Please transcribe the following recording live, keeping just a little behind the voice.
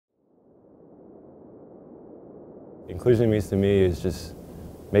Inclusion means to me is just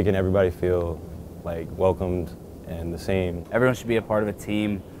making everybody feel like welcomed and the same. Everyone should be a part of a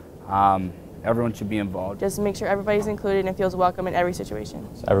team. Everyone should be involved. Just make sure everybody's included and feels welcome in every situation.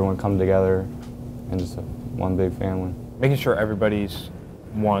 So everyone come together and just one big family. Making sure everybody's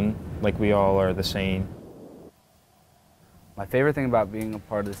one, like we all are the same. My favorite thing about being a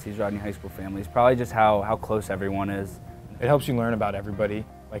part of the Caesar Rodney High School family is probably just how close everyone is. It helps you learn about everybody,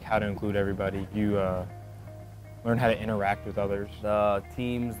 like how to include everybody. You learn how to interact with others. The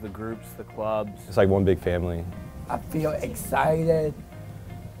teams, the groups, the clubs. It's like one big family. I feel excited,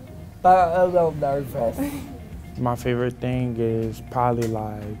 but a little nervous. My favorite thing is probably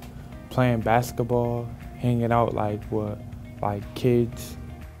like playing basketball, hanging out with kids.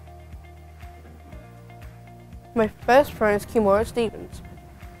 My best friend is Kimora Stevens.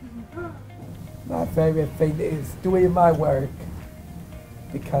 My favorite thing is doing my work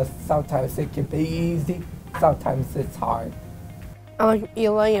because sometimes it can be easy, sometimes it's hard. I like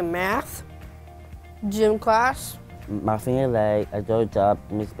Eli in math, gym class. My thing is like I do a job,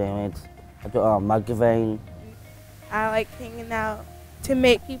 Miss Parents. I do marketing. I like hanging out to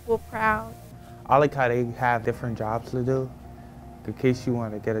make people proud. I like how they have different jobs to do. In case you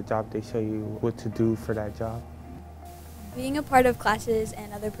want to get a job, they show you what to do for that job. Being a part of classes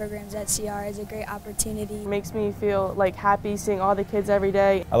and other programs at CR is a great opportunity. It makes me feel like happy seeing all the kids every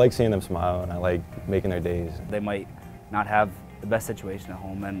day. I like seeing them smile and I like making their days. They might not have the best situation at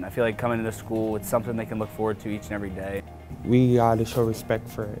home, and I feel like coming to school, it's something they can look forward to each and every day. We gotta show respect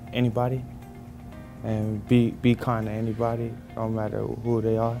for anybody and be kind to anybody, no matter who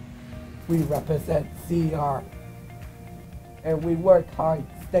they are. We represent CR and we work hard,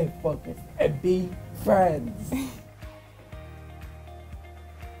 stay focused, and be friends.